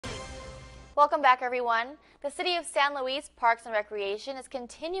Welcome back, everyone. The City of San Luis Parks and Recreation is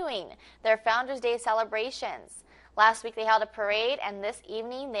continuing their Founders Day celebrations. Last week they held a parade, and this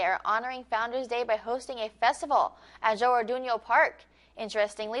evening they are honoring Founders Day by hosting a festival at Joe Orduño Park.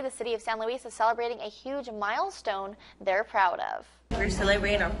 Interestingly, the City of San Luis is celebrating a huge milestone they're proud of. We're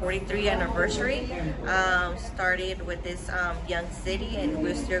celebrating our 43th anniversary, started with this young city, and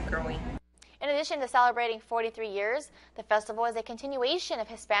we're still growing. In addition to celebrating 43 years, the festival is a continuation of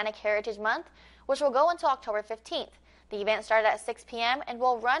Hispanic Heritage Month, which will go until October 15th. The event started at 6 p.m. and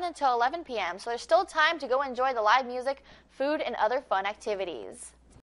will run until 11 p.m., so there's still time to go enjoy the live music, food, and other fun activities.